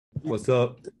What's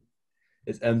up?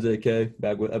 It's MJK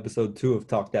back with episode 2 of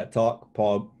Talk That Talk,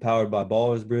 powered by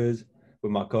Ballers Bridge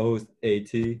with my co-host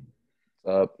AT.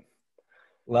 Up.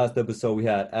 Last episode we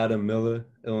had Adam Miller,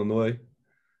 Illinois,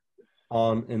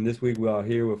 on, and this week we are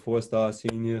here with four-star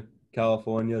senior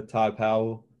California Ty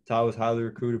Powell. Ty was highly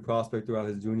recruited prospect throughout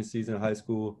his junior season in high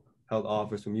school, held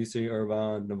offers from UC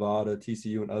Irvine, Nevada,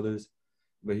 TCU, and others,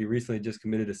 but he recently just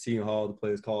committed to Seton Hall to play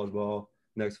his college ball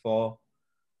next fall.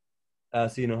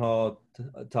 At Seton Hall,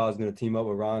 Todd's going to team up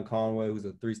with Ryan Conway, who's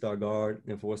a three-star guard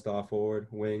and four-star forward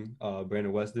wing,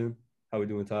 Brandon Weston. How we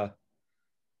doing, Ty?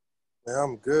 Man,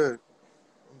 I'm good.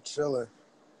 I'm chilling.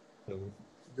 You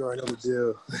already know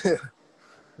the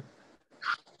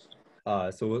deal.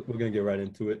 So we're going to get right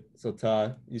into it. So,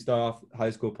 Ty, you start off high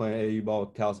school playing AAU ball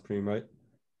with Cal Supreme, right?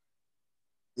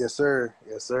 Yes, sir.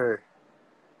 Yes, sir.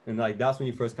 And, that's when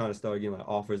you first kind of started getting,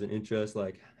 offers and interest.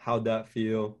 How'd that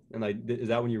feel? And, is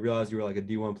that when you realized you were, a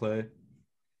D1 player?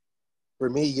 For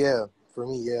me, yeah.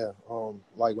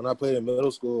 When I played in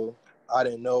middle school, I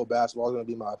didn't know basketball was going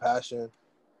to be my passion.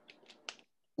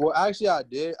 Well, actually, I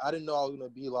did. I didn't know I was going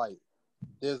to be,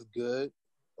 this good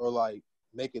or,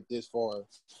 make it this far.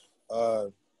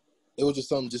 It was just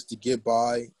something just to get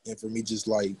by and for me just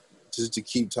to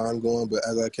keep time going. But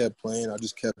as I kept playing, I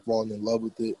just kept falling in love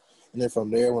with it. And then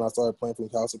from there, when I started playing for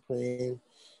Cal Supreme,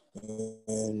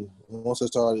 and once I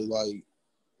started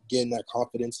getting that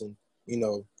confidence and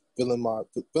feeling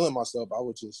myself, I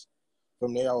was just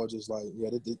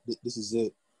this is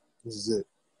it. This is it.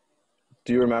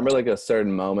 Do you remember a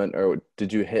certain moment, or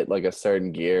did you hit a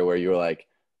certain gear where you were like,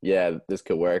 yeah, this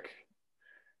could work?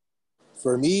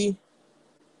 For me,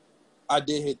 I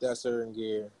did hit that certain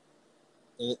gear,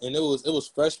 and it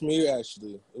was freshman year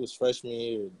actually. It was freshman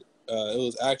year. It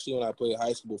was actually when I played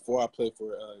high school before I played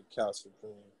for Cal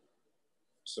Supreme.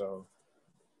 So.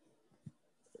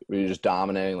 Were you just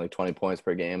dominating 20 points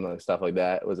per game, stuff like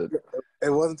that? Was it? It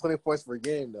wasn't 20 points per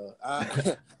game though.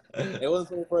 It wasn't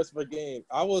 20 points per game.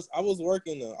 I was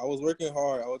working though. I was working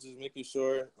hard. I was just making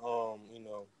sure, I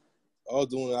was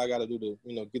doing what I got to do to,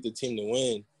 get the team to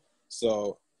win.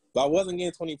 So, but I wasn't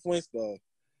getting 20 points though.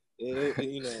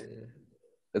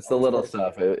 It's the little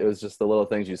stuff. It was just the little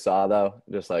things you saw though.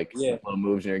 Just yeah. little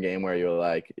moves in your game where you were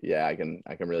like, yeah, I can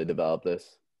really develop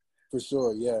this. For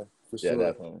sure, yeah. For sure. Yeah,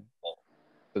 definitely.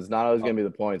 It's not always going to be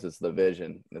the points. It's the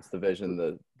vision. It's the vision,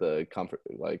 the comfort,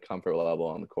 comfort level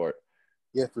on the court.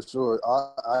 Yeah, for sure.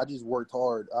 I just worked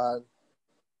hard. I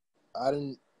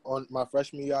didn't on my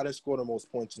freshman year. I didn't score the most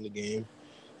points in the game.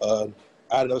 I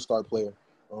had another star player.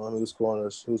 Who was scoring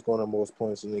the most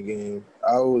points in the game.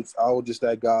 I was just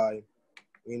that guy.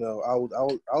 I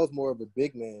was more of a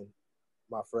big man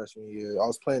my freshman year. I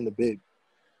was playing the big.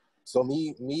 So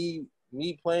me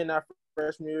playing that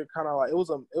freshman year, kind of it was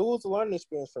a learning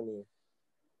experience for me.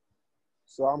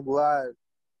 So I'm glad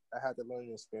I had the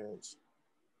learning experience.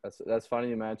 That's funny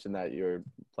you mentioned that you were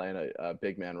playing a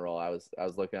big man role. I was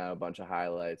looking at a bunch of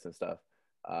highlights and stuff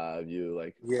of you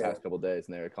the past couple of days,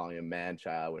 and they were calling you a man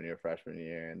child when you were freshman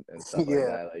year and stuff like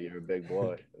that. You're a big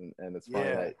boy, and it's funny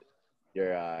that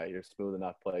you're smooth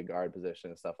enough to play guard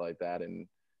position and stuff like that, and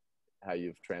how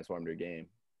you've transformed your game.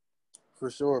 For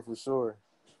sure.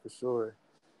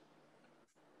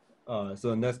 So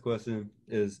the next question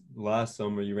is: last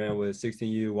summer you ran with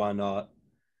 16U. Why not?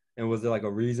 And was there a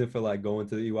reason for going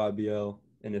to the EYBL?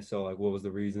 And if so, what was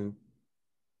the reason?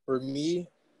 For me,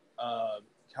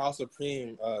 Cal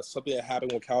Supreme, something that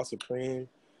happened with Cal Supreme,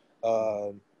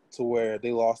 to where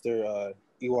they lost their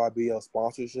EYBL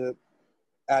sponsorship.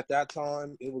 At that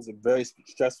time, it was a very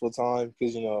stressful time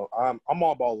because I'm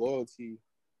all about loyalty,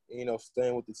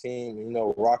 staying with the team,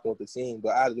 rocking with the team.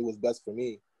 But I had to do what's best for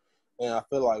me, and I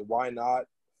feel like why not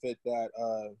fit that,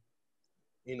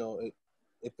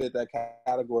 it fit that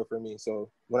category for me.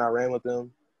 So when I ran with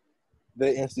them,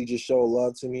 they instantly just showed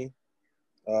love to me.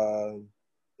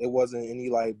 It wasn't any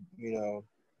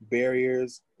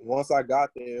barriers. Once I got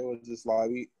there, it was just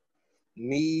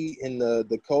me and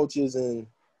the coaches and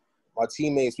my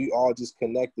teammates, we all just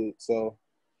connected. So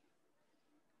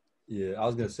yeah, I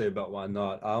was gonna say about why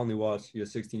not. I only watched your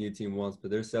 16U team once, but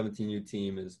their 17U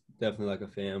team is definitely like a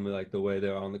family. The way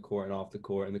they're on the court and off the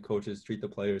court, and the coaches treat the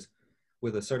players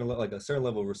with a certain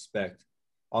level of respect.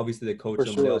 Obviously, they coach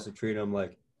them, but they also treat them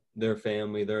like their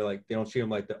family. They're they don't treat them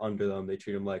like they're under them. They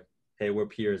treat them like, hey, we're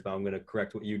peers, but I'm gonna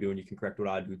correct what you do, and you can correct what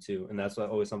I do too. And that's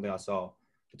always something I saw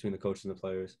between the coaches and the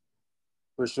players.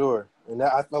 For sure, and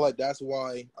I feel like that's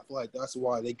why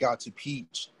they got to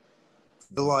Peach.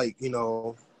 I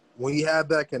feel when you have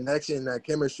that connection, that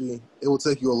chemistry, it will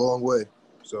take you a long way.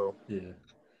 So yeah,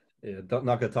 not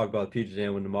gonna talk about Peach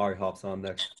Jam when Namari hops on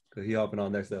next. because he hopping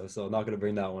on next episode. I'm not gonna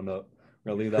bring that one up.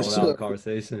 We're gonna leave that For one out of sure. the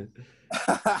conversation.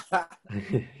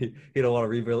 He don't want to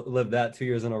relive that 2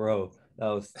 years in a row. That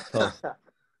was tough.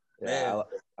 Yeah,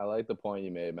 I like the point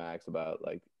you made, Max, about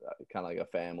like kind of like a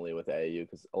family with AAU,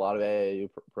 because a lot of AAU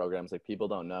programs, like, people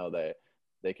don't know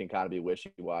they can kind of be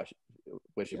wishy-washy.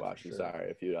 Sure. Sorry,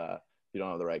 if you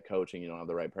don't have the right coaching, you don't have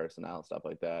the right personnel, stuff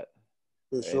like that.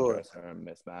 For sure. Or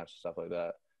mismatch, stuff like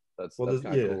that. That's Well,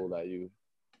 kind of cool that you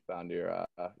found your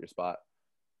spot.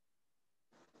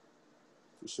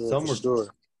 For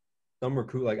sure. Some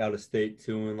recruit like out of state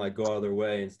too, and like go out of their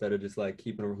way instead of just like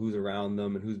keeping who's around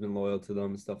them and who's been loyal to them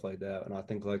and stuff like that. And I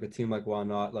think like a team like Why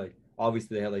Not, like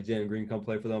obviously they had like Jalen Green come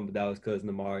play for them, but that was because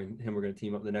Namar and him were gonna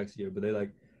team up the next year. But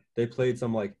they played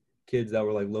some like kids that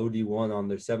were like low D1 on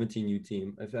their 17U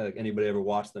team. If like anybody ever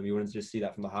watched them, you wouldn't just see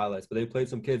that from the highlights. But they played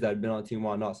some kids that had been on Team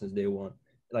Why Not since day one,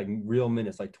 like real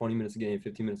minutes, like 20 minutes a game,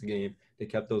 15 minutes a game. They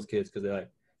kept those kids because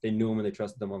they knew them and they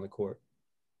trusted them on the court.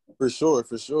 For sure.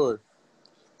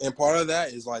 And part of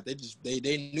that is like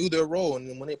they knew their role,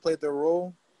 and when they played their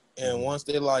role, and once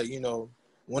they like, you know,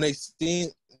 when they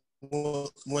seen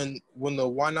when the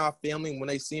Why Not family, when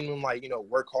they seen them like, you know,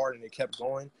 work hard and they kept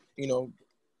going, you know,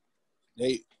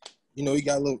 you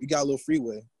got a little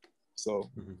freeway. So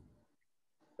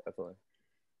Definitely.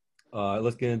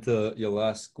 Let's get into your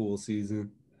last school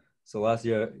season. So last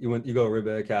year you go to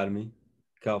Ridgeway Academy,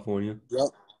 California. Yep.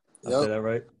 I said that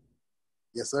right?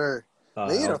 Yes, sir.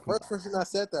 Man, you're the first person I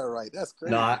said that right. That's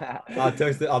crazy. No, I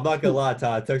texted. I'm not gonna lie,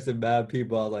 Ty. I texted mad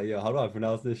people. I was like, "Yo, how do I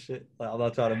pronounce this shit?" Like, I'm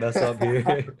not trying to mess up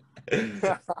here.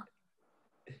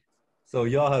 So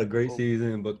y'all had a great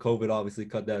season, but COVID obviously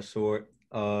cut that short.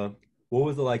 What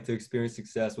was it like to experience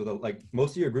success with like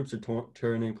most of your groups are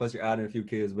turning, plus you're adding a few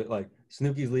kids, but like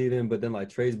Snooki's leaving, but then like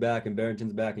Trey's back and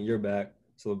Barrington's back and you're back.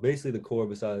 So basically the core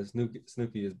besides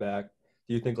Snooki is back.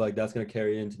 Do you think like that's gonna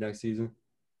carry into next season?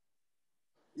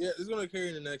 Yeah, it's gonna carry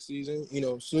in the next season. You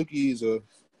know, Snooki is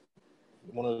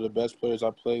one of the best players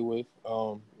I play with.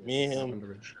 Me and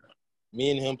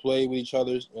him played with each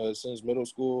other since middle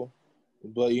school.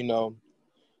 But, you know,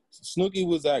 Snooki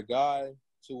was that guy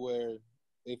to where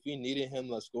if we needed him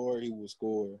to score, he would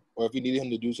score. Or if we needed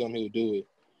him to do something, he would do it.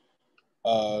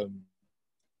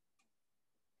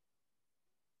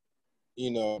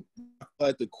 You know, I feel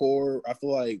like the core, I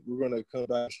feel like we're going to come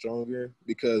back stronger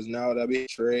because now that we have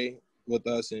Trey with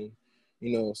us and,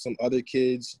 you know, some other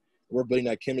kids, we're building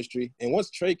that chemistry. And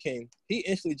once Trey came, he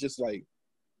instantly just like,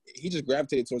 he just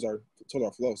gravitated towards our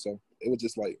flow. So it was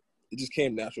just like, it just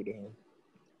came natural to him.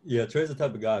 Yeah, Trey's the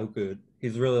type of guy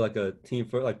he's really like a team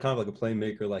for like kind of like a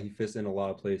playmaker. Like he fits in a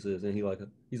lot of places, and he's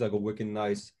like a wicked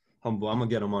nice, humble. I'm gonna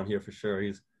get him on here for sure.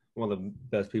 He's one of the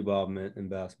best people I've met in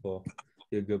basketball.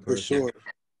 He's a good person.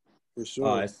 For sure.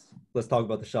 All right, let's talk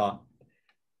about the shot.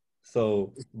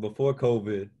 So before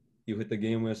COVID, you hit the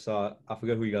game winning shot. I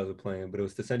forget who you guys were playing, but it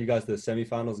was to send you guys to the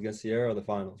semifinals against Sierra or the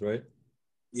finals, right?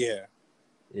 Yeah.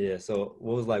 Yeah. So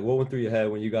what went through your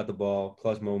head when you got the ball,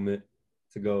 clutch moment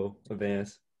to go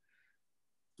advance?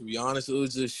 To be honest, it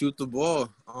was just shoot the ball.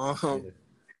 Yeah.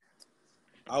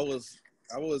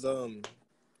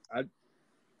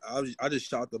 I just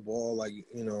shot the ball like,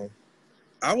 you know.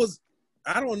 I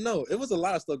don't know. It was a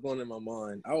lot of stuff going in my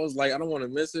mind. I was like, I don't want to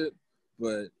miss it,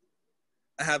 but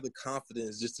I have the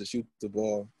confidence just to shoot the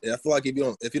ball. And I feel like if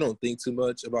you don't think too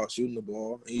much about shooting the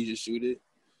ball and you just shoot it,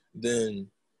 then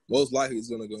most likely it's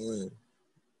gonna go in.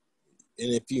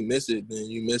 And if you miss it,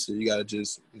 then you miss it. You gotta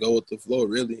just go with the flow.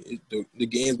 Really, the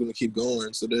game's gonna keep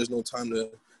going, so there's no time to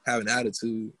have an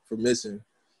attitude for missing.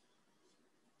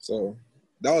 So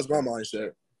that was my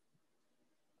mindset.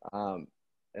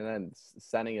 And then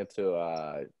sending it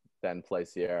to then play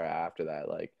Sierra after that,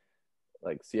 like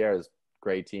Sierra's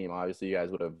great team. Obviously, you guys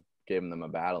would have given them a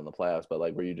battle in the playoffs, but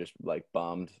like, were you just like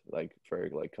bummed like for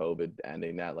like COVID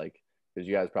ending that, like, because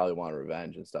you guys probably want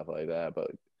revenge and stuff like that, but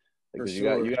because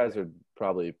you guys are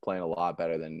probably playing a lot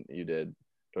better than you did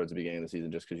towards the beginning of the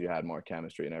season just because you had more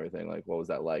chemistry and everything. Like, what was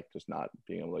that like, just not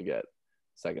being able to get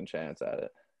second chance at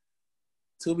it?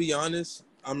 To be honest,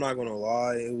 I'm not gonna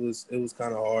lie. It was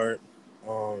kind of hard.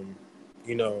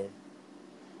 You know,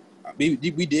 we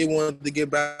did want to get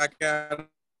back at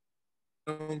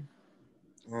them,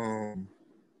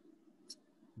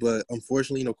 but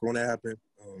unfortunately, you know, Corona happened.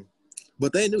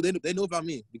 But they knew about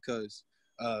me because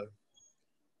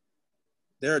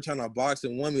they were trying to box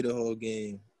and won me the whole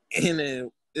game. And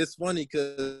then it's funny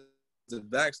because the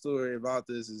backstory about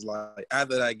this is like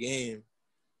after that game,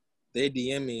 they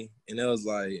DM me and it was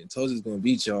like, Tozi's gonna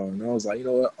beat y'all. And I was like, you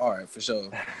know what? All right, for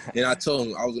sure. And I told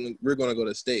him we're gonna go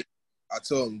to state. I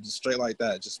told him just straight like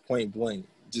that, just point blank,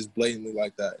 just blatantly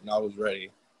like that, and I was ready.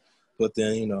 But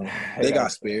then, you know, they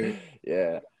got spared.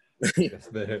 Yeah. That's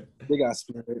fair. They got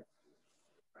spared.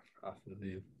 I feel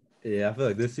you. Yeah, I feel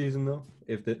like this season though,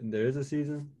 if there is a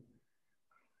season,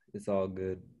 it's all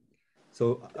good.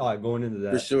 So, all right, going into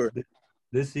For that, sure.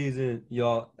 this season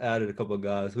y'all added a couple of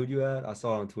guys. Who'd you add? I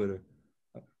saw it on Twitter.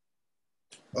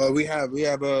 We have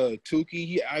Tukey.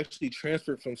 He actually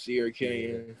transferred from Sierra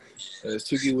Canyon. It's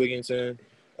Tukey Wigginton.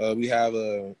 We have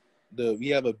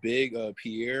a big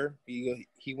Pierre.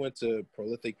 He went to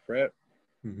Prolific Prep.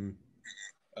 Mm-hmm.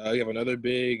 We have another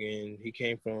big, and he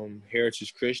came from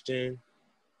Heritage Christian.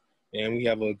 And we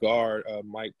have a guard,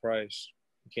 Mike Price.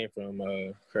 He came from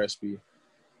Crespi.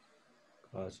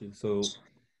 Got you. So,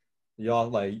 y'all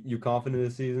like you confident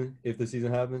this season if the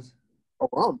season happens? Oh,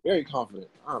 I'm very confident.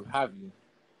 I'm happy.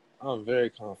 I'm very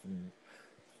confident.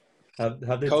 Have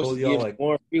they Coach told is y'all giving like?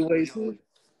 more freeways to it.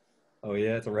 Oh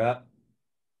yeah, it's a wrap.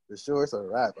 For sure, it's a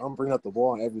wrap. I'm bringing up the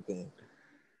ball and everything.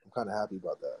 I'm kind of happy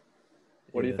about that.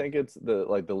 What do you think it's the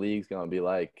league's gonna be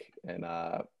like, and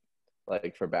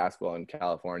like for basketball in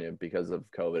California because of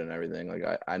COVID and everything?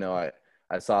 Like I know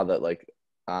I saw that like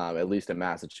at least in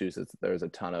Massachusetts there's a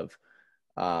ton of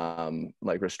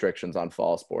like restrictions on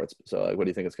fall sports. So like, what do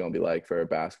you think it's gonna be like for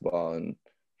basketball and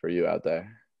for you out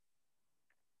there?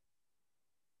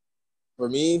 For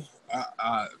me,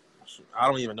 I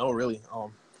don't even know really.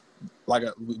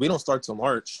 We don't start till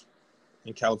March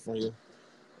in California,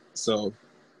 so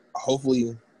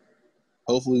hopefully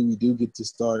we do get to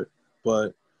start.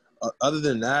 But other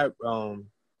than that,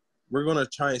 we're gonna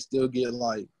try and still get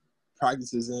like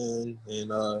practices in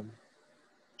and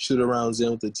shoot arounds in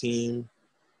with the team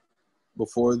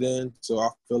before then. So I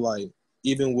feel like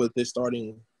even with it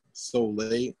starting so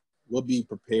late, we'll be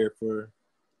prepared for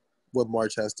what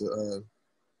March has to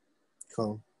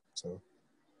come.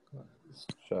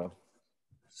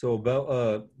 So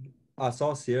about I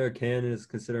saw Sierra Canyon is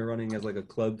considering running as like a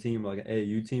club team, like an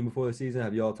AAU team before the season.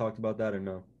 Have y'all talked about that or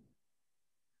no?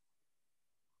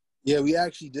 Yeah, we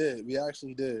actually did.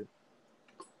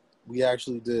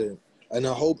 And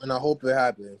I hope it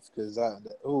happens because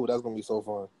that's gonna be so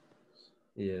fun.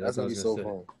 Yeah, That's gonna be so say.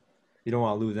 fun. You don't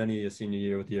want to lose any of your senior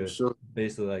year with your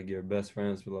basically like your best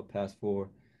friends for the past 4.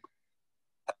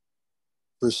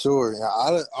 For sure.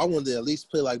 I wanted to at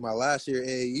least play like my last year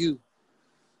AAU.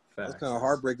 That's kind of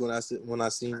heartbreaking when I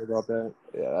seen about that.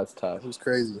 Yeah, that's tough. It was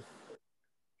crazy.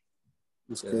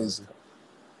 Crazy.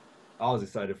 I was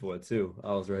excited for it too.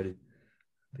 I was ready to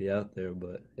be out there,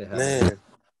 but it happened.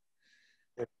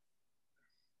 Man.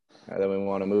 And then we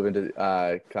want to move into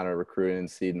kind of recruiting in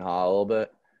Seton Hall a little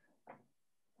bit.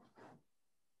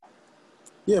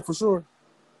 Yeah, for sure.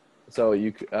 So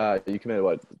you committed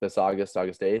what, this August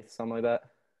 8th, something like that?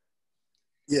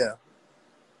 Yeah.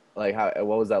 Like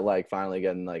what was that like finally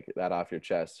getting like that off your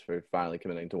chest for finally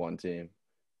committing to one team,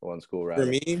 one school rather? For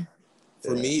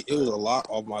me, it was a lot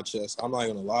off my chest. I'm not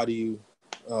gonna lie to you.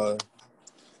 It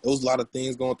was a lot of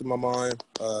things going through my mind.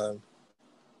 It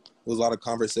was a lot of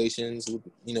conversations with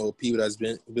people that's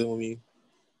been with me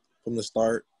from the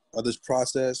start of this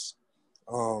process.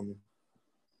 It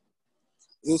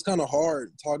was kind of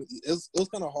hard talking. It was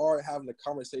kind of hard having the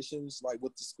conversations like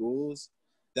with the schools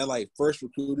that like first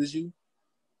recruited you,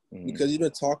 because you've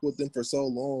been talking with them for so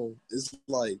long. It's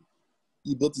like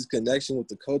you built this connection with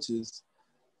the coaches.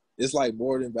 It's like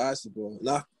more than basketball,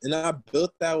 and I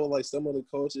built that with like some of the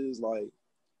coaches like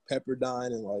Pepperdine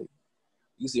and like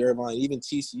UC Irvine, even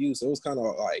TCU. So it was kind of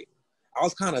like I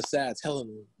was kind of sad telling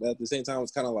them, but at the same time, I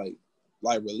was kind of like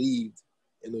relieved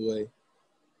in a way,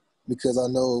 because I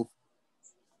know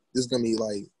this is gonna be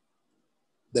like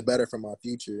the better for my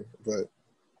future. But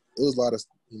it was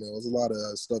a lot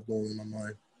of stuff going in my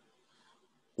mind.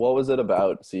 What was it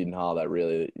about Seton Hall that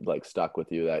really like stuck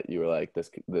with you, that you were like, this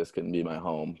can be my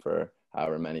home for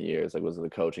however many years? Like, was it the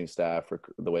coaching staff or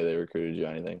the way they recruited you,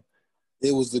 anything?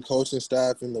 It was the coaching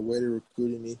staff and the way they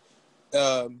recruited me.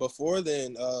 Before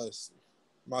then,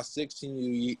 my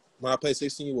 16U, when I played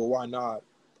 16U with Why Not,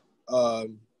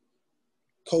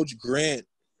 Coach Grant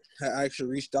had actually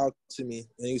reached out to me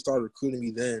and he started recruiting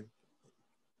me then.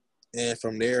 And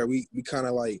from there, we kind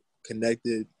of like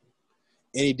connected.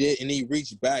 And he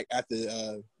reached back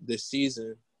after this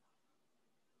season.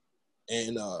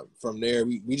 And from there,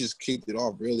 we just kicked it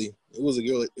off, really. It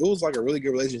was like a really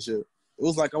good relationship. It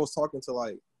was like I was talking to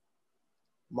like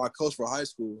my coach for high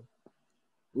school.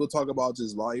 We would talk about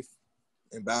just life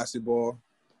and basketball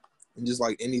and just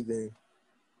like anything.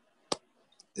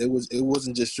 It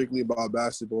wasn't just strictly about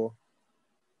basketball.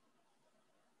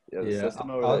 Yeah, the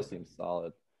system over there seems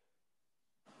solid.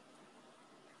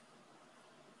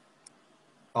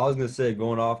 I was gonna say,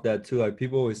 going off that too, like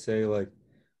people always say like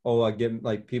Oh, I get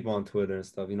like people on Twitter and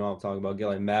stuff. You know what I'm talking about? Get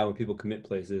like mad when people commit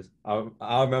places.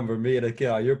 I remember me and a kid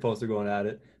on your poster going at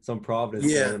it. Some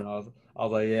Providence fan, Yeah, and I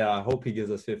was like, yeah, I hope he gives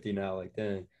us 50 now. Like,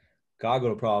 dang, gotta go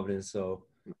to Providence. So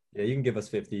yeah, you can give us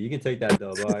 50. You can take that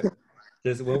dub. All right.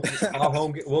 Just we'll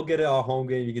get it our home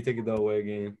game. You can take it the away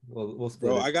game. We'll split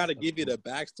bro, it. I gotta That's give you cool. the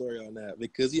backstory on that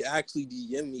because he actually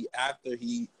DM'd me after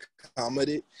he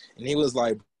commented, and he was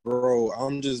like, "Bro,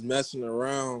 I'm just messing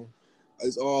around.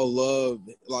 It's all love."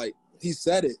 Like he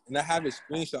said it, and I have it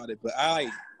screenshotted, but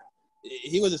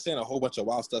he was just saying a whole bunch of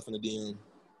wild stuff in the DM.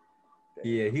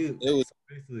 Yeah, It was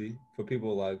basically for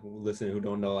people like listening who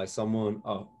don't know, like someone.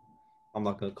 I'm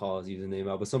not gonna call his username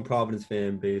out, but some Providence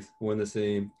fan base who in the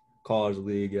same college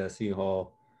league at Seton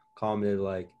Hall commented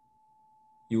like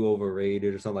you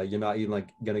overrated or something like you're not even like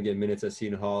gonna get minutes at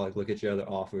Seton Hall. Like look at your other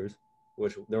offers,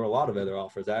 which there were a lot of other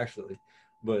offers actually.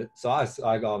 But so I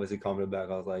obviously commented back.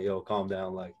 I was like, yo, calm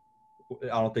down. Like I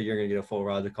don't think you're gonna get a full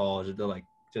ride to college. They're like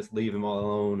just leave him all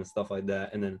alone and stuff like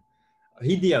that. And then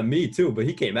he DM'd me too, but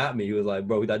he came at me. He was like,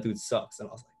 bro, that dude sucks. And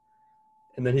I was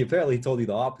like, and then he apparently told you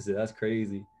the opposite. That's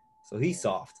crazy. So he's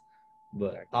soft.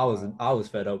 But I was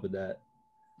fed up with that.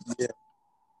 yeah.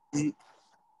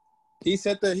 He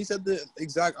said the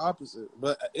exact opposite,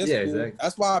 but it's Yeah, cool. exactly.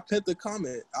 That's why I pinned the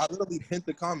comment. I literally pinned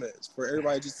the comments for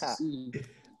everybody just to see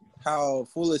how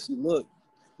foolish he looked.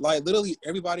 Like literally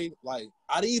everybody, like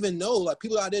I didn't even know, like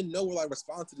people I didn't know were like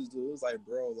responding to this dude. It was like,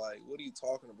 bro, like what are you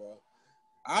talking about?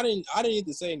 I didn't need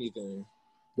to say anything,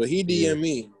 but he Yeah. DM'd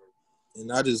me,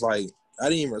 and I just like I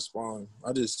didn't even respond.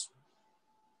 I just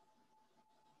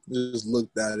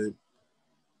looked at it,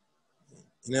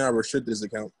 and then I restricted his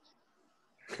account.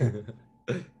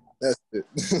 That's it.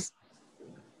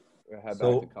 We're gonna head back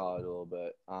So to college a little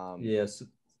bit. yes,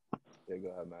 Yeah, go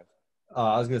ahead, Max.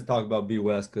 I was gonna talk about B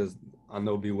West because I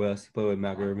know B West. He played with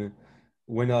Mac Urban.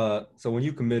 When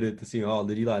you committed to Seton Hall,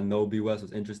 did you like know B West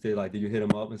was interested? Like, did you hit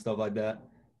him up and stuff like that?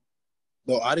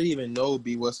 No, I didn't even know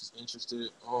B West was interested.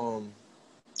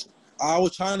 I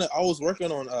was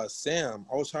working on Sam.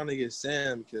 I was trying to get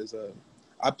Sam because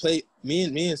I played me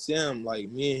and Sam, like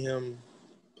me and him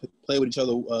played with each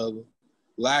other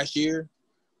last year.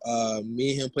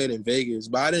 Me and him played in Vegas,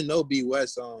 but I didn't know B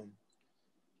West.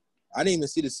 I didn't even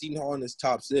see the Seton Hall in his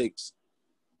top six,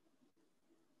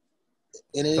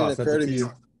 and it So I didn't sent occur it to to me.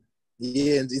 you.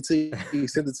 Yeah, until you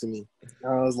sent it to me.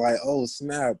 I was like, oh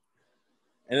snap!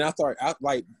 And I thought,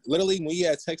 like literally when he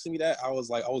had texted me that, I was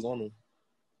like, I was on him.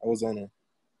 I was on him.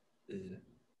 Yeah.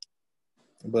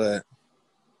 But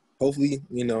hopefully,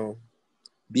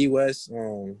 B West,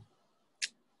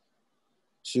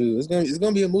 shoot, it's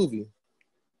gonna be a movie.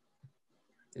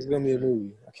 It's gonna be a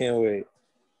movie. I can't wait.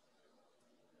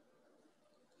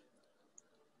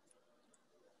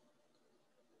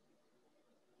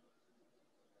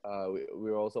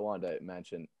 We also wanted to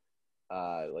mention,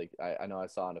 like I know I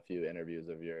saw in a few interviews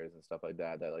of yours and stuff like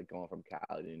that like going from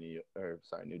Cali to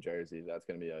New Jersey, that's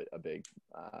gonna be a big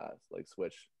like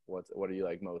switch. What are you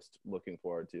like most looking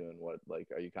forward to, and what like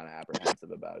are you kind of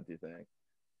apprehensive about? Do you think?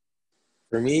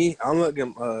 For me, I'm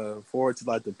looking forward to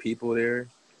like the people there.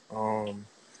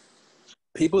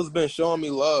 People's been showing me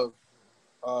love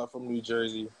from New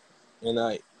Jersey,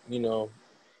 and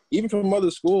even from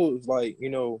other schools, like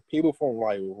people from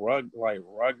like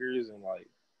Rutgers and like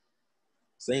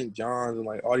St. John's and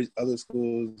like all these other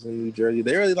schools in New Jersey,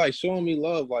 they really like showing me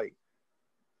love. Like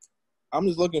I'm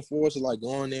just looking forward to like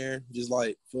going there, just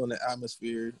like feeling the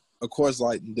atmosphere. Of course,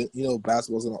 like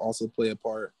basketball's gonna also play a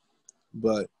part,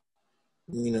 but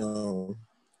you know,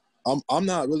 I'm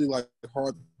not really like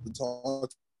hard to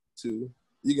talk to.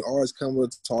 You can always come up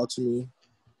to talk to me.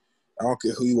 I don't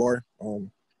care who you are.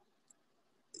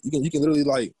 You can literally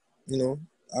like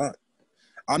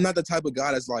I'm not the type of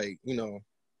guy that's like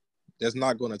that's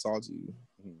not going to talk to you.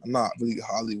 I'm not really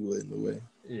Hollywood in a way.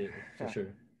 Yeah, for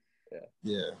sure.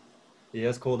 Yeah. Yeah,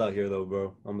 it's cold out here though,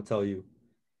 bro. I'm gonna tell you.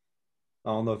 I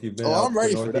don't know if you've been Oh, out I'm to the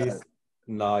ready for that. Northeast.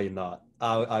 Nah, you're not.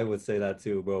 I would say that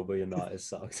too, bro, but you're not. It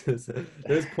sucks. There's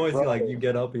points Bro, like you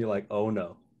get up and you're like, oh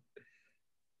no.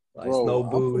 Like bro, snow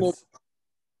boots.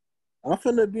 I'm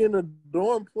finna be in the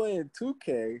dorm playing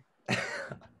 2K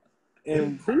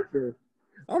and hooping.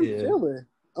 I'm Yeah. chilling.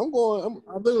 I'm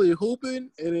literally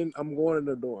hooping and then I'm going in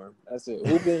the dorm. That's it.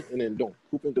 Hooping and then dorm.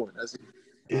 Hooping, dorm. That's it.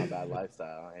 Not a bad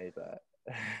lifestyle. I hate that.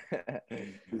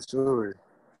 For sure.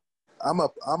 I'm a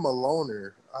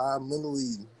loner. I'm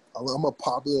a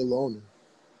popular loner.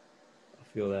 I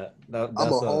feel that. I'm a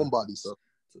That's homebody, so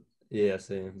yeah,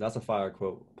 same. That's a fire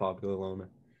quote, popular loner.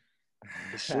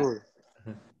 for sure.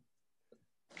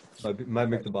 Might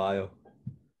make the bio.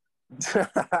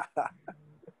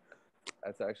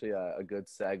 That's actually a good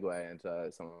segue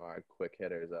into some of our quick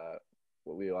hitters.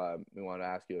 What we want to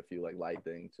ask you a few like light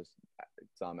things, just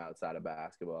some outside of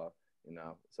basketball, you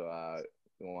know. So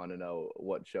we want to know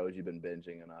what shows you've been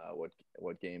binging and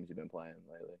what games you've been playing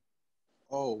lately.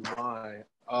 Oh my.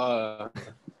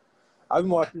 I've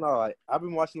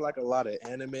been watching like a lot of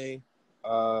anime.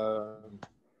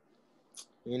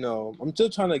 You know, I'm still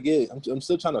trying to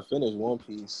finish One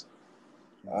Piece.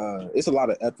 It's a lot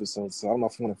of episodes, so I don't know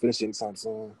if I'm gonna finish it anytime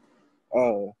soon.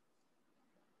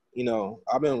 You know,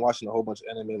 I've been watching a whole bunch of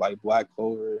anime like Black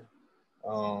Clover.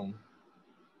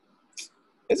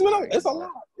 It's a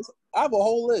lot. I have a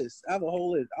whole list. I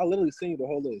literally seen the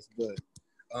whole list. But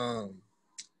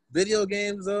video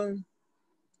games though,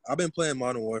 I've been playing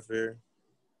Modern Warfare.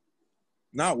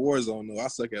 Not Warzone though. I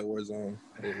suck at Warzone.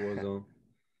 I hate Warzone.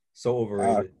 So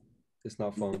overrated. It's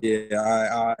not fun.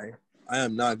 Yeah, I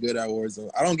am not good at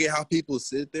Warzone. I don't get how people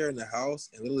sit there in the house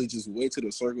and literally just wait to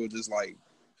the circle, just like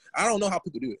I don't know how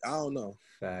people do it. I don't know.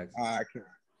 Facts. I can't.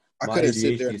 I My couldn't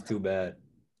sit there. ADHD is too bad.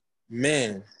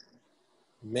 Man.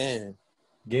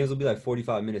 Games will be like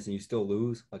 45 minutes and you still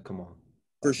lose. Like, come on.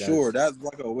 For sure, that's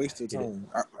like a waste of time.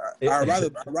 I'd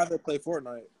rather play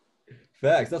Fortnite.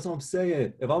 Facts. That's what I'm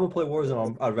saying. If I'm gonna play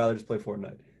Warzone, I'd rather just play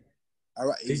Fortnite. All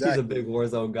right, Exactly. He's a big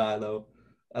Warzone guy though.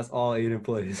 That's all Aiden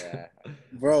plays. Yeah.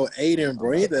 Bro, Aiden,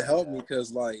 bro, you need to help me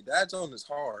because like that zone is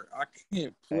hard. I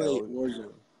can't play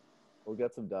Warzone. We'll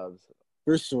get some dubs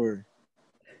for sure.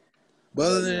 But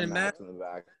other than that, in the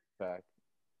backpack.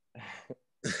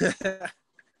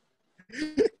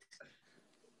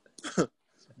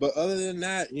 But other than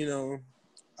that, you know,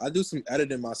 I do some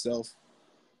editing myself.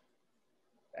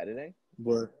 Editing?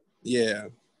 But yeah.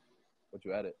 What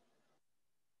you edit?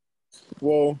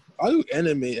 Well, I do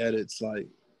anime edits, like,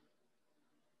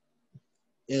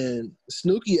 and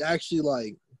Snooki actually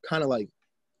like kind of like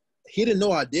he didn't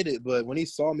know I did it, but when he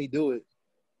saw me do it,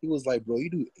 he was like, "Bro, you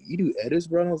do edits,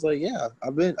 bro?" And I was like, "Yeah,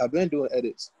 I've been doing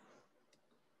edits."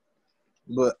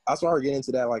 But I started getting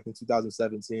into that like in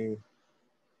 2017.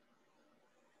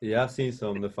 Yeah, I've seen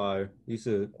some of the fire. You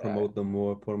should promote them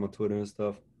more, put them on Twitter and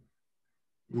stuff.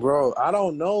 Bro, I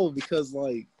don't know because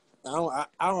like I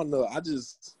don't know. I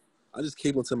just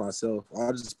keep it to myself.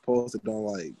 I just post it on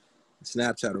like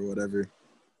Snapchat or whatever.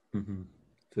 Mm-hmm.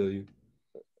 Feel you.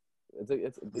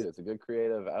 It's a good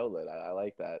creative outlet. I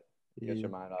like that. Get your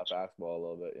mind off basketball a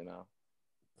little bit, you know.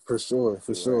 For sure.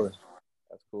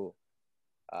 That's cool.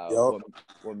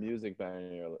 What music been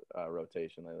in your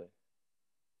rotation lately?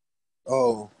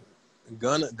 Oh,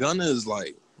 Gunna's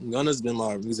been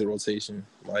my music rotation.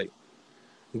 Like,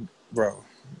 bro,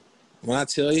 when I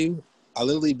tell you, I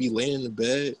literally be laying in the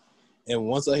bed, and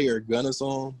once I hear a Gunna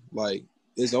song, like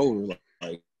it's over.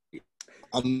 Like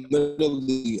I'm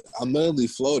literally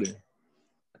floating.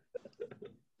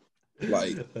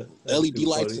 Like LED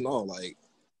lights and all. Like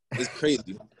it's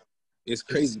crazy. It's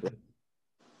crazy, bro.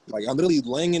 Like I'm literally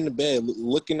laying in the bed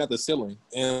looking at the ceiling,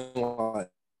 and like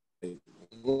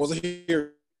once I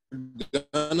hear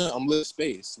Gunna, I'm lit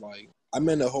space. Like I'm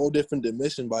in a whole different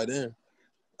dimension by then.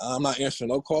 I'm not answering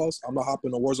no calls. I'm not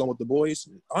hopping on Warzone with the boys.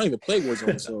 I don't even play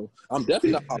Warzone, so I'm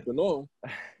definitely not hopping on.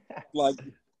 Like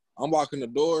I'm walking the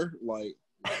door, like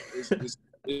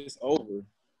it's over.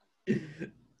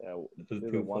 Yeah,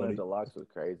 the one in Deluxe was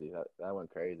crazy. That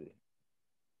went crazy.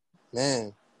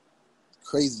 Man,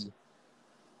 crazy.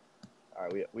 All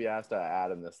right, we asked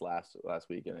Adam this last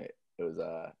week, and it was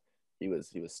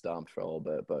he was stumped for a little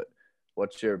bit. But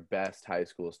what's your best high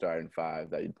school starting five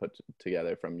that you'd put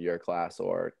together from your class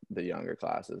or the younger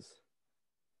classes?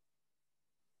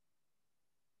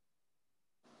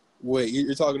 Wait,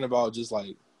 you're talking about just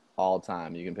like all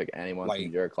time? You can pick anyone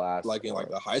from your class, like in like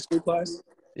the high school class.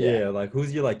 Yeah, like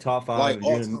who's your like top five?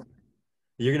 Like,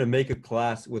 you're gonna make a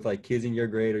class with like kids in your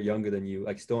grade or younger than you,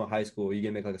 like still in high school. You're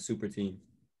gonna make like a super team.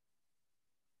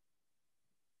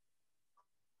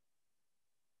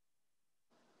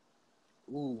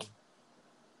 Ooh,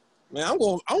 man, I'm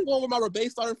going with my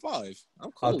base starting five.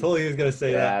 I'm cool. I told you he was gonna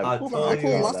say that. I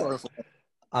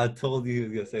told you he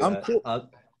was gonna say that. Cool.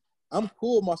 I'm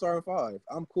cool with my starting five.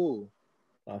 I'm cool.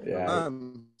 Yeah.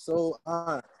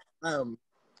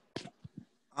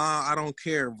 I don't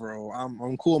care, bro.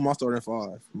 I'm cool with my starting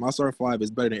five. My starting five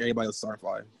is better than everybody else's starting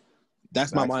five.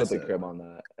 That's my mindset. Put the crib on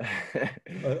that.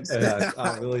 Yeah,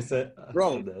 I really said,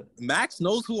 bro. Max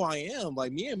knows who I am.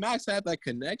 Like me and Max have that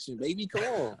connection, baby. Come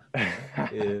on.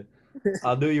 Yeah,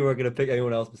 I knew you weren't gonna pick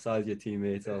anyone else besides your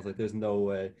teammates. I was like, "There's no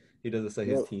way he doesn't say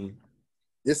his team."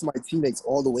 It's my teammates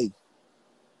all the way.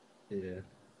 Yeah,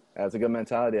 that's a good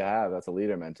mentality to have. That's a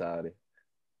leader mentality.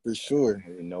 For sure.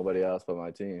 Nobody else but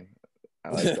my team. I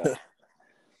like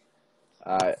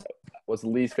that. What's the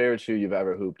least favorite shoe you've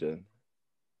ever hooped in?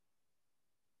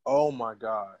 Oh my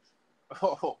gosh.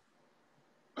 I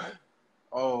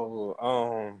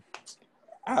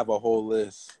have a whole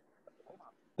list.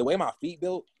 The way my feet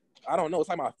built, I don't know. It's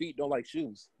like my feet don't like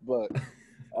shoes. But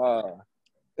the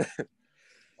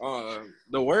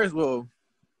worst, well,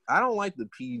 I don't like the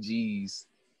PGs.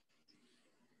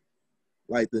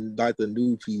 Like the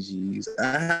new PGs.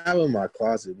 I have in my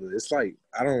closet, but it's like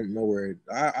I don't know where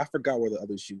I forgot where the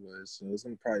other shoe was, so it's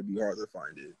gonna probably be hard to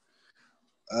find it.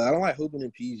 I don't like hooping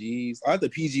in PGs. I like the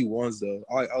PG ones though.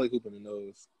 I like hooping in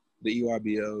those. The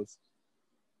EYBLs.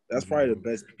 That's probably the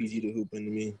best PG to hoop in to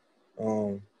me.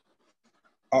 I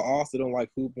also don't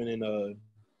like hooping in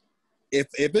if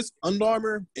it's Under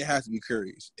Armour, it has to be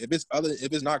Curry's. If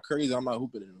it's not Curry's, I'm not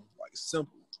hooping in them. Like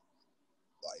simple.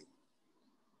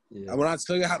 Like when I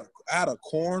tell you I had a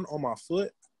corn on my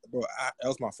foot, bro, that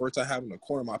was my first time having a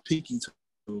corn on my pinky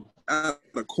toe. I had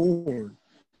a corn.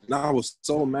 And I was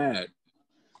so mad.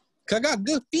 Cause I got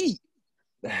good feet.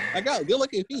 I got good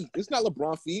looking feet. It's not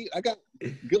LeBron feet. I got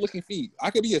good looking feet.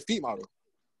 I could be a feet model.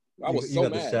 I was so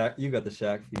mad. You got the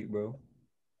Shaq feet, bro.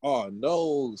 Oh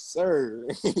no, sir.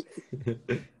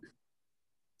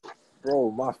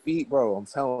 Bro, my feet, bro. I'm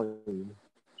telling you,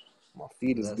 my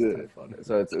feet is good.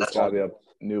 So it's gotta be a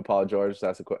new Paul George.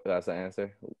 That's the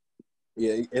answer.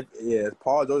 Yeah,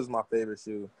 Paul George is my favorite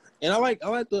shoe, and I like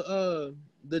the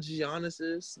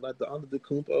Giannis's, like the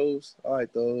Antetokounmpos. I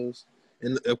like those,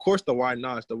 and of course the Why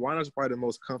Nots. The Why Nots are probably the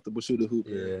most comfortable shoe to hoop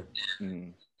in.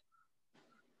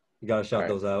 You gotta shout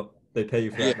those out. They pay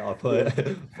you for that. I'll put.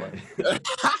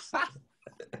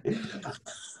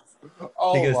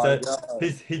 Oh my God.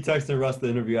 He texted Russ the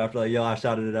interview after like, yo, I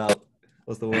shouted it out.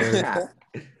 What's the word?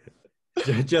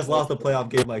 Just lost the playoff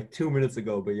game like 2 minutes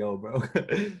ago, but yo, bro.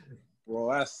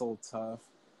 Bro, that's so tough.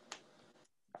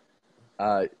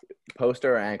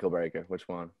 Poster or ankle breaker? Which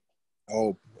one?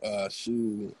 Oh,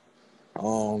 shoot.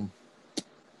 Oh,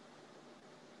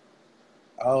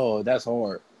 that's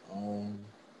hard.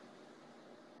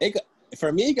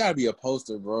 For me, it gotta be a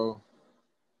poster, bro.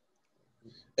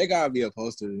 It gotta be a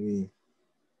poster to me.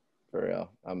 For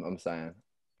real, I'm saying.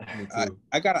 Me too.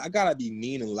 I gotta be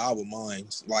mean and loud with mine.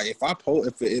 Like if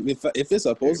it's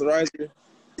a posterizer,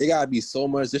 it gotta be so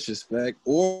much disrespect,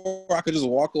 or I could just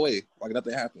walk away like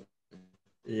nothing happened.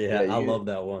 Yeah, I love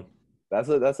that one. That's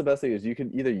the best thing is you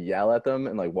can either yell at them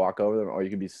and like walk over them, or you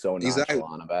can be so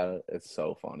nonchalant about it. It's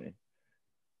so funny.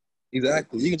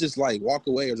 Exactly. You can just like walk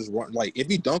away or just run. Like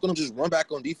if you dunk on them, just run back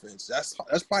on defense. That's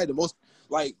probably the most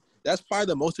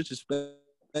disrespect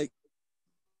like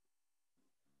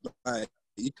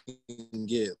you can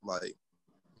get. Like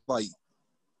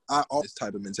I all this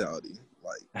type of mentality.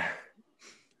 Like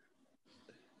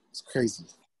it's crazy.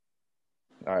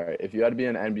 All right. If you had to be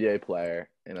an NBA player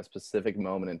in a specific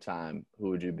moment in time, who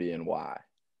would you be and why?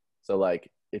 So like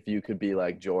if you could be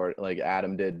like Jordan, like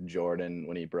Adam did Jordan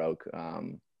when he broke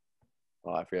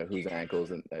I forget whose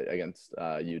ankles against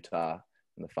Utah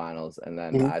in the finals. And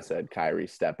then I said Kyrie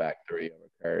step back 3 over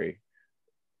Curry.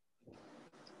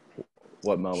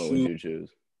 What moment would you choose?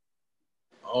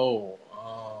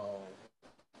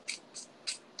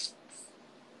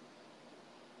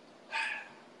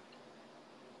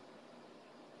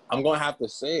 I'm gonna have to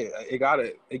say it. It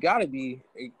gotta be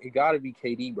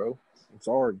KD, bro. I'm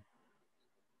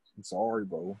sorry,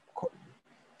 bro.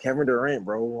 Kevin Durant,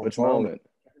 bro. Which moment?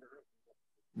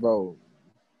 Bro,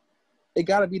 it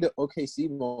gotta be the OKC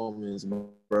moments,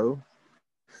 bro.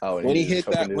 Oh, when he hit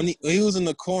that, when he was in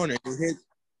the corner,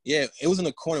 it was in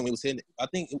the corner when he was hitting. I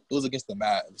think it was against the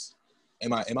Mavs.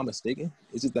 Am I mistaken?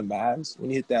 Is it the Mavs when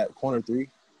he hit that corner 3?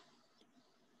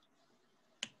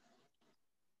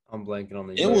 I'm blanking on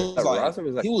the. It was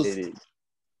like he was.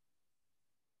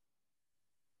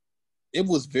 It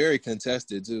was very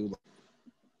contested too.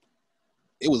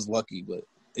 It was lucky, but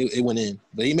it went in.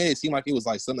 But he made it seem like it was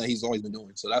like something that he's always been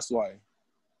doing. So that's why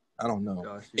I don't know.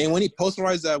 Gosh, yeah. And when he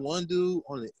posterized that one dude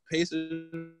on the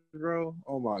Pacers, bro,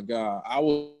 oh my God, I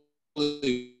was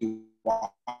really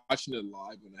watching it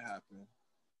live when it happened.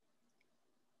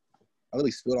 I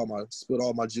really spilled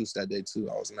all my juice that day too.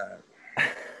 I was mad.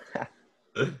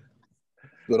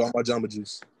 Spilled all my Jamba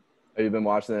Juice. Have you been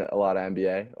watching a lot of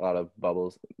NBA, a lot of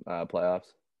bubbles,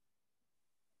 playoffs?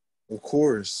 Of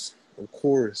course.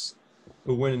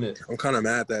 Who winning it? I'm kind of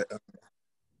mad that,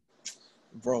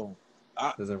 bro.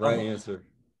 There's a right answer.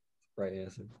 Right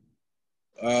answer.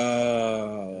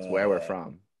 It's where we're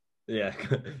from. Yeah,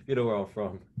 you know where I'm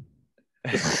from.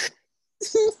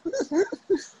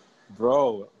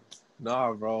 Bro,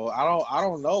 Nah, bro. I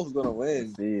don't know who's gonna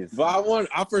win. Jeez. But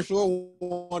I for sure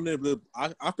want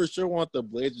the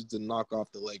Blazers to knock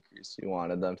off the Lakers. You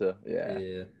wanted them to? Yeah.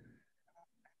 Yeah.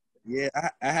 Yeah,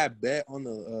 I had bet on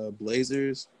the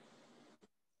Blazers,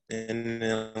 and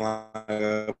then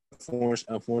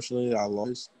unfortunately I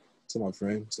lost to my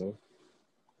friend. So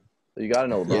You got to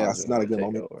know LeBron's yeah, it's not a good take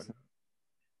moment. over.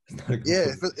 Yeah,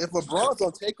 if LeBron's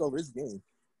on takeover, it's game.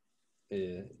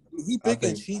 Yeah. He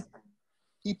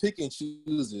pick and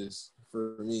chooses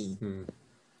for me.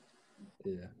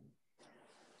 Yeah.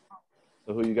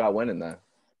 So who you got winning then?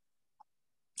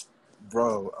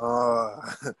 Bro,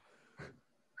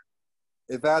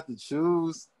 if I had to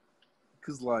choose,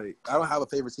 because, like, I don't have a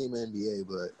favorite team in the NBA,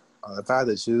 but if I had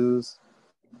to choose,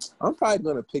 I'm probably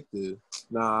going to pick the –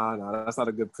 nah, that's not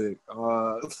a good pick.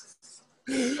 I'm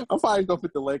probably going to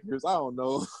pick the Lakers. I don't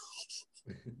know.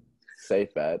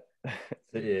 Safe bet.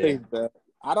 Yeah. Safe bet.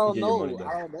 I don't You get your money know.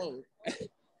 back. I don't know.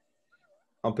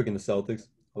 I'm picking the Celtics.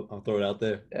 I'll throw it out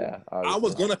there. Yeah. I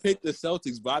was going to pick the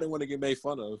Celtics, but I didn't want to get made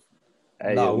fun of.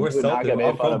 Hey, Nah, you we're would not get Celtics. made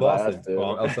I'm fun from of by Boston. us, dude.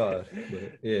 Well, I'm outside.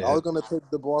 But yeah. I was going to pick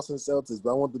the Boston Celtics,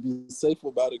 but I want to be safe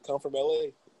about it. Come from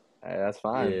LA. Hey, that's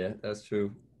fine. Yeah, that's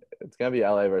true. It's gonna be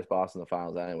LA versus Boston in the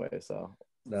finals anyway. So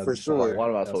That'd For be sure. fire.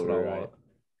 one of us That's will what be I right. want.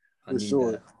 I For need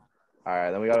sure. that. All right,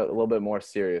 then we got a little bit more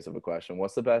serious of a question.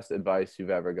 What's the best advice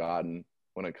you've ever gotten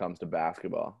when it comes to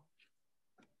basketball?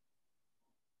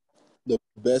 The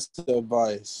best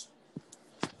advice.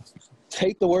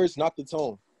 Take the words, not the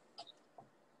tone.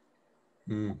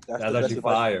 That's the best actually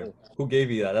advice fire. for me. Who gave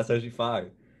you that? That's actually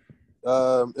fire.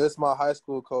 It's my high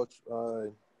school coach.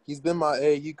 He's been my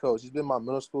AAU coach. He's been my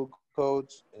middle school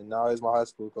coach, and now he's my high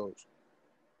school coach.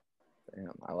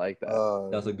 Damn, I like that.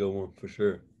 That's a good one for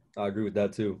sure. I agree with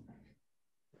that too.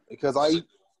 Because I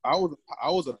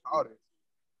was a powder.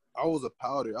 I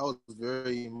was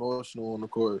very emotional on the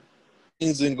court.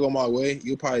 Things didn't go my way.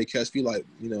 You'll probably catch me like,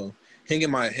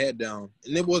 hanging my head down.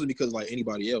 And it wasn't because of like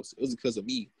anybody else. It was because of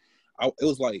me. It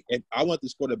was like if I wanted to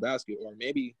score the basket, or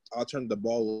maybe I'll turn the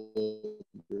ball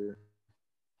over.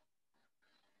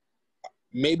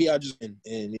 Maybe I just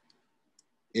and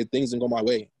if things didn't go my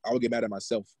way, I would get mad at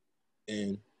myself,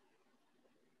 and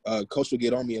coach would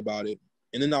get on me about it,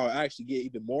 and then I'll actually get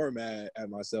even more mad at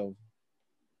myself.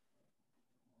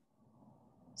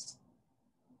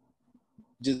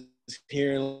 Just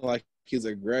hearing like his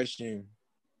aggression,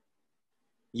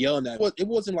 yelling at it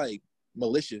wasn't like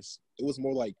malicious. It was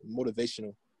more like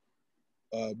motivational.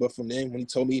 But from then, when he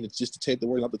told me just to take the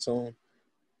word out the tone,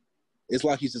 it's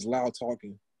like he's just loud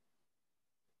talking.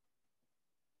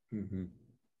 Mm-hmm.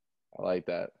 I like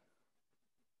that.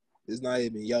 It's not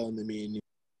even yelling at me,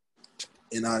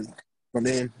 and from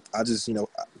then I just I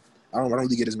don't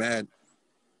really get as mad.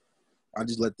 I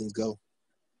just let things go.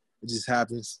 It just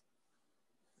happens.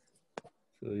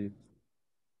 Feel you.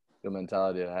 Good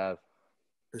mentality to have.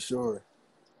 For sure.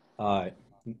 All right.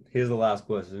 Here's the last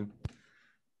question.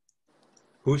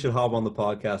 Who should hop on the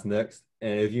podcast next?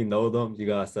 And if you know them, you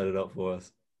gotta set it up for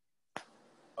us.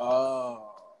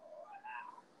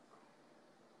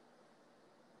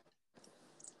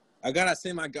 I gotta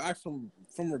say my guy from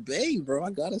Rebay, bro. I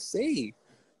gotta say,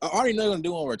 I already know I'm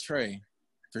doing with Trey,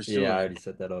 for sure. Yeah, I already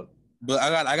set that up. But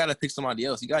I gotta pick somebody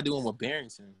else. You gotta do one with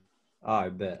Barrington. All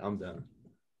right, bet. I'm down.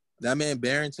 That man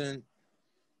Barrington,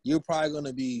 you're probably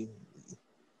gonna be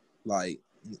like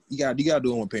you gotta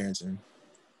do one with Barrington,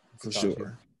 for Gotcha.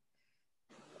 sure.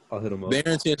 I'll hit him up.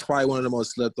 Barrington's probably one of the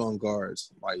most slept on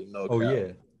guards. Like Oh cap.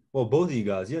 yeah. Well, both of you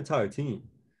guys, your entire team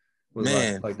was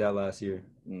Man. like that last year.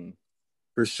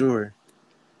 For sure.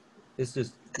 It's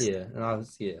just and I've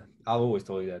always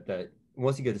told you that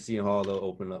once you get to Seton Hall, they'll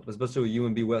open up. Especially with you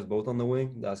and B West both on the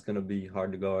wing, that's gonna be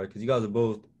hard to guard because you guys are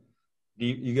both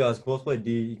D. You guys both play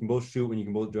D. You can both shoot and you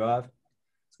can both drive.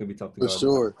 It's gonna be tough to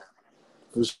guard.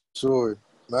 For sure.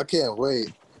 I can't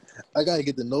wait. I gotta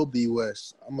get to know B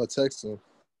West. I'm gonna text him.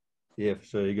 Yeah, for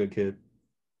sure. You're a good kid.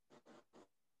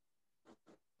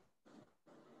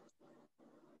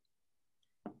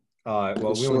 All right.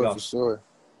 Well, we only got for sure.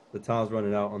 The time's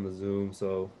running out on the Zoom,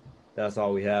 so that's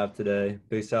all we have today.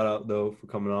 Big shout out though for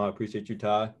coming on. I appreciate you,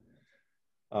 Ty.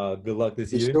 Good luck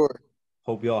this year. Sure.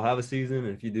 Hope y'all have a season, and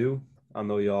if you do, I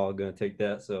know y'all are gonna take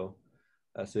that. So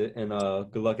that's it. And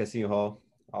good luck at Seton Hall.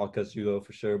 I'll catch you though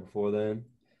for sure before then.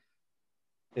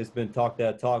 It's been Talk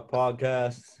That Talk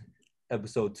podcast,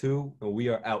 episode 2, and we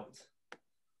are out.